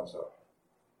see so-and-so?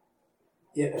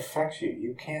 It affects you.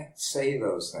 You can't say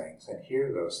those things and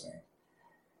hear those things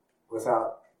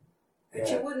without... But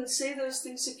you wouldn't say those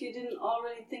things if you didn't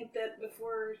already think that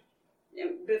before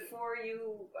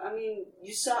you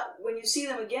saw, when you see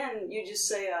them again, you just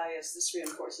say, yes, this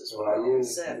reinforces what I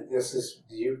said.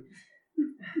 You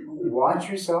watch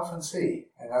yourself and see.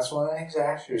 And that's one of the things to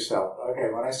ask yourself. Okay,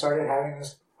 when I started having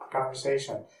this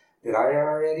conversation, did I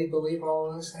already believe all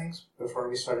of those things before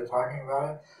we started talking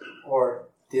about it? Or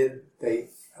did they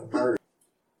emerge?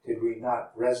 Did we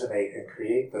not resonate and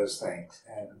create those things?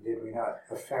 And did we not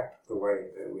affect the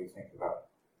way that we think about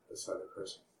this other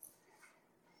person?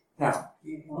 Now,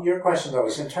 your question, though,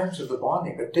 is in terms of the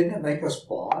bonding, but didn't it make us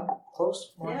bond more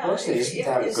closely? Isn't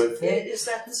that a good thing? Is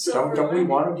that the silver Don't we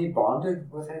want to be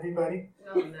bonded with everybody?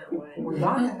 Not in that way. We're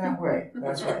not in that way.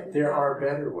 That's right. There are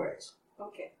better ways.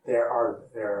 Okay. There are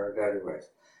better ways.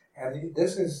 And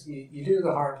this is, you do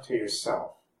the harm to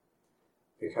yourself.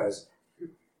 Because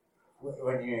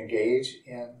when you engage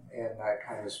in that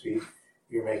kind of speech,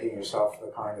 you're making yourself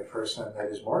the kind of person that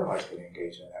is more likely to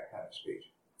engage in that kind of speech.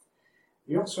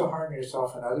 You also harm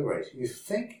yourself in other ways. You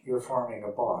think you're forming a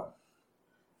bond,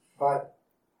 but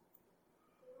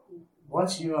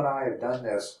once you and I have done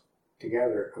this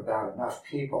together about enough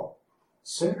people,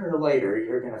 sooner or later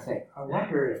you're going to think, I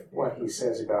wonder if what he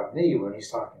says about me when he's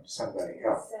talking to somebody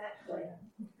else. Exactly.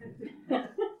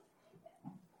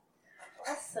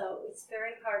 Also, it's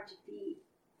very hard to be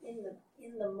in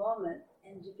the moment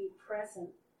and to be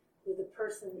present with the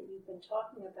person that you've been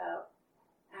talking about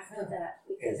after that,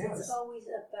 because it's always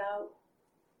about,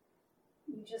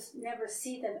 you just never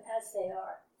see them as they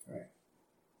are. Right.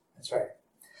 That's right.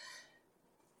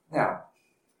 Now,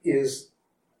 is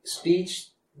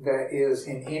speech that is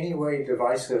in any way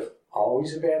divisive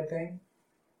always a bad thing?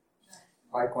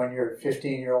 Like when your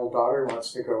 15-year-old daughter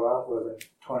wants to go out with a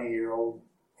 20-year-old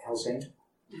Hell's Angel?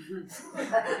 They're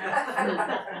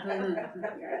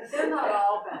not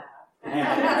all bad.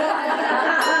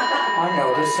 I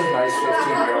know, there's some nice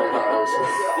 15-year-old daughters.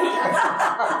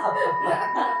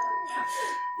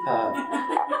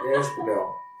 There's the bill.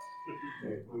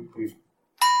 We've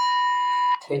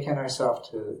taken ourselves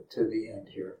to the end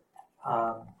here.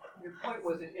 Your point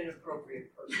was an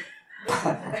inappropriate person.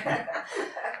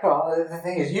 Well, the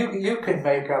thing is, you can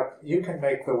make up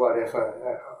the what if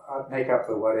make up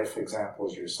the what if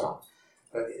examples yourself.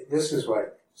 But this is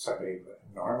what somebody would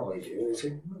normally do: is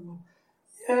say,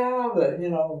 yeah, but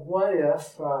what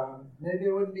if maybe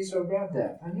it wouldn't be so bad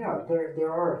then? And yeah,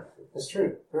 there are. It's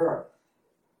true, there are.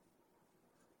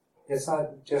 It's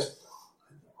not just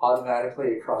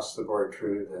automatically across the board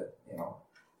true that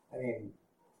I mean,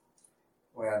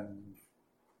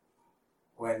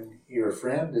 when your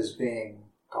friend is being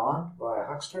conned by a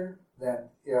huckster, then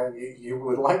you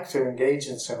would like to engage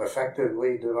in some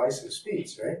effectively divisive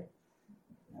speech, right?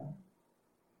 Yeah.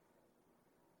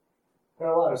 There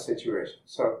are a lot of situations.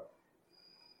 So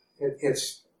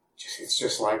it's it's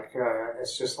just like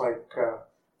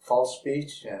false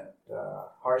speech and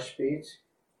harsh speech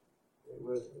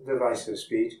with divisive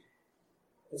speech.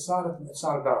 It's not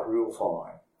about rule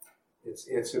following.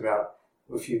 It's about,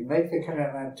 if you make the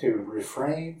commitment to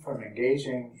refrain from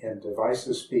engaging in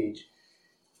divisive speech,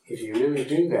 if you really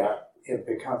do that, it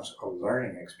becomes a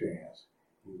learning experience.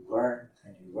 You learn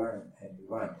and you learn and you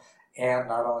learn. And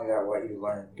not only that, what you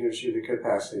learn gives you the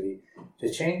capacity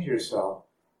to change yourself,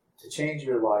 to change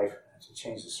your life, and to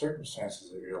change the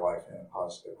circumstances of your life in a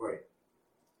positive way.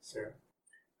 Sarah?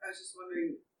 I was just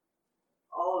wondering,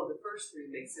 all of the first three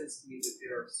make sense to me, that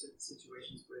there are certain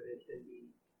situations where they can be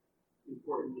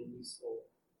important and useful,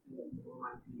 and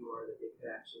remind who you are, that they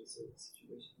could actually serve the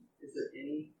situation. Is there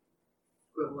any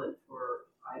equivalent for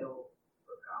idle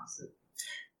or gossip?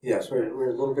 Yes, we're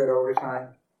a little bit over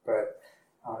time, but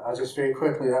I'll just very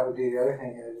quickly, that would be the other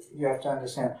thing. You have to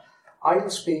understand, idle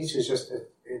speech is just,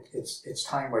 it's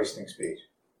time-wasting speech,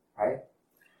 right?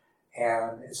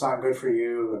 And it's not good for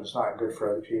you, and it's not good for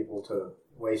other people to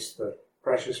waste the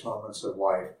precious moments of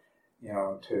life,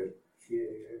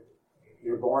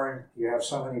 you're born, you have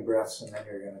so many breaths, and then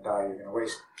you're going to die. You're going to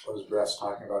waste those breaths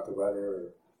talking about the weather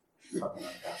or something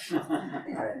like that.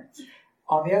 Right?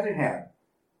 On the other hand,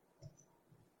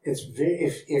 it's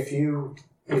if you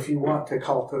want to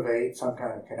cultivate some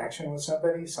kind of connection with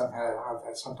somebody,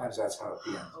 sometimes that's how it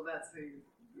begins. Oh, that's how you.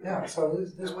 Yeah. So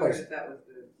this I wondered place. if that was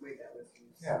the way that was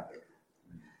used. Yeah.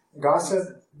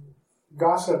 Gossip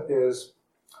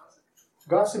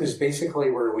is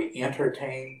basically where we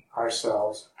entertain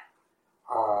ourselves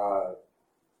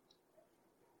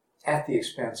at the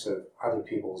expense of other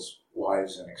people's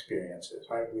lives and experiences,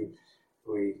 right?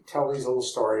 We tell these little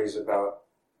stories about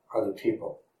other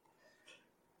people.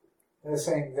 They're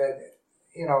saying that,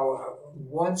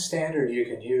 one standard you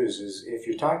can use is, if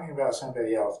you're talking about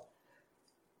somebody else,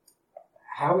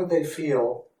 how would they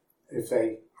feel if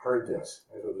they heard this,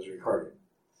 if it was recorded?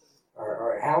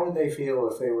 Or how would they feel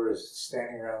if they were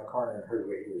standing around the corner and heard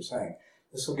what you were saying?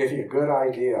 This will give you a good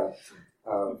idea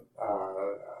of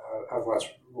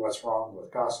what's wrong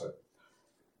with gossip.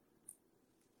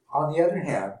 On the other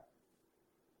hand,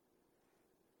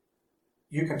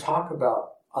 you can talk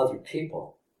about other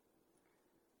people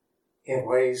in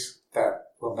ways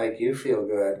that will make you feel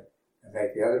good and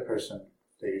make the other person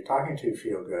that you're talking to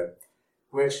feel good,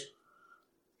 which,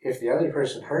 if the other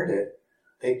person heard it,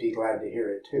 they'd be glad to hear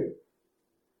it too.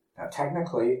 Now,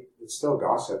 technically, it's still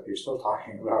gossip. You're still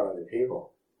talking about other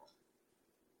people.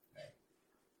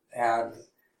 And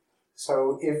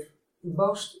so if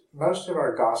most of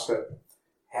our gossip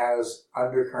has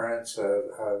undercurrents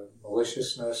of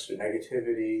maliciousness or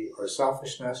negativity or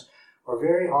selfishness, or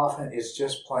very often it's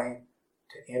just plain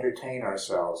to entertain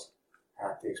ourselves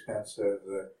at the expense of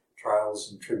the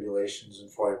trials and tribulations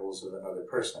and foibles of another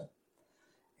person.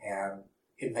 And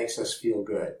it makes us feel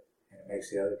good, and it makes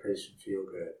the other person feel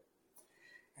good.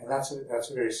 And that's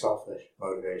a very selfish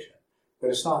motivation.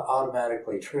 But it's not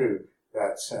automatically true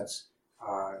that since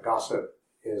gossip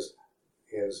is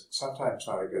sometimes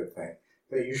not a good thing,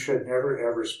 that you should never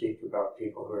ever speak about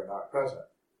people who are not present.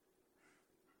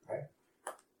 Right?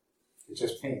 It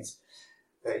just means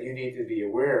that you need to be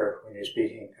aware when you're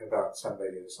speaking about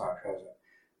somebody that's not present.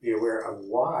 Be aware of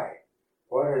why.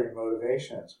 What are your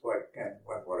motivations? What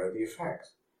are the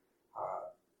effects?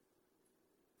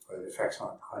 What are the effects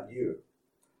on you?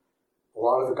 A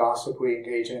lot of the gossip we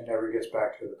engage in never gets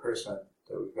back to the person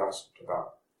that we've gossiped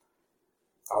about.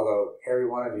 Although every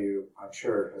one of you, I'm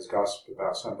sure, has gossiped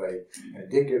about somebody, and it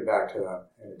did get back to them,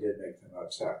 and it did make them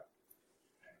upset.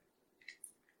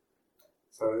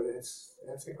 So it's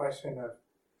a question of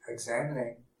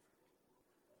examining,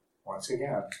 once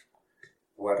again,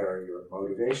 what are your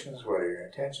motivations, what are your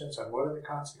intentions, and what are the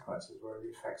consequences, what are the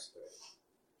effects that it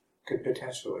could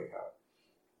potentially have.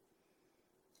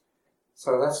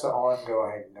 So that's the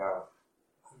ongoing,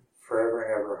 forever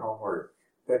and ever homework.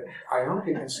 But I hope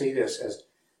you can see this as,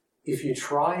 if you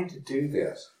try to do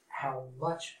this, how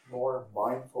much more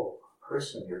mindful a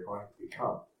person you're going to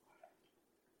become.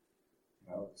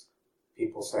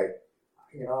 People say,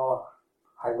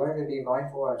 I learned to be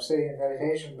mindful when I'm sitting in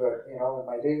meditation, but, in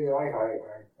my daily life,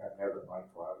 I'm never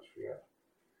mindful, I always forget.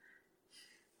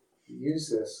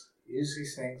 Use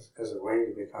these things as a way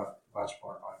to become much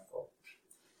more mindful.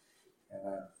 And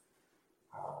then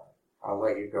I'll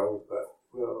let you go, but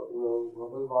we'll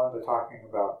move on to talking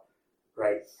about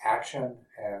right action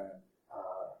and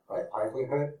right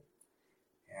livelihood.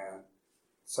 And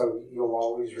so you'll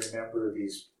always remember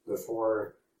the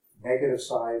four negative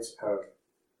sides of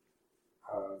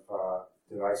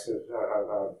divisive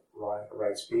of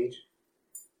right speech,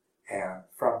 and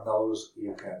from those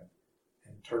you can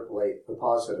interpolate the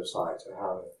positive sides of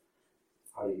how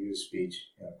to use speech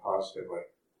in a positive way.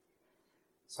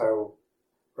 So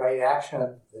right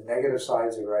action, the negative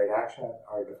sides of right action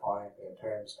are defined in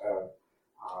terms of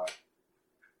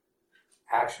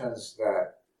actions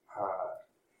that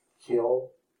kill,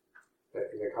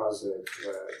 that cause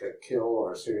that kill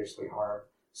or seriously harm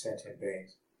sentient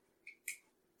beings.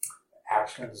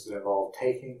 Actions that involve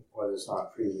taking what is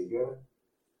not freely given,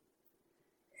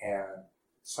 and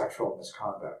sexual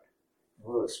misconduct. And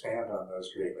we'll expand on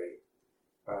those greatly,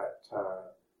 but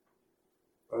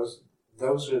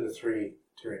those are the three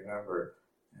to remember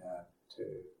and to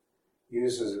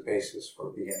use as a basis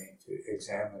for beginning to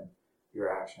examine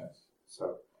your actions.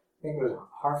 So think of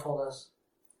harmfulness,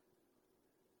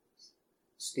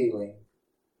 stealing,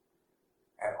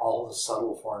 and all the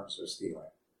subtle forms of stealing,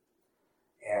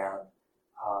 and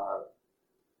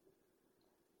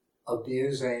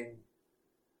abusing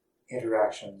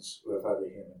interactions with other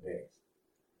human beings.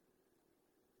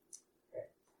 Okay.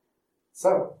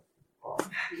 So,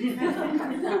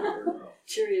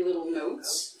 cheery little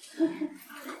notes.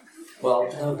 well,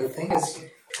 no, the thing is,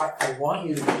 I want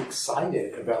you to be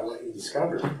excited about what you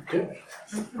discovered doing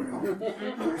this.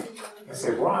 I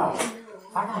said, wow,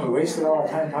 how come we wasted all our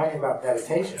time talking about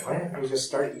meditation? Why didn't we just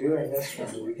start doing this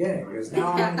from the beginning? Because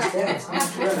now I understand it's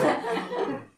not true.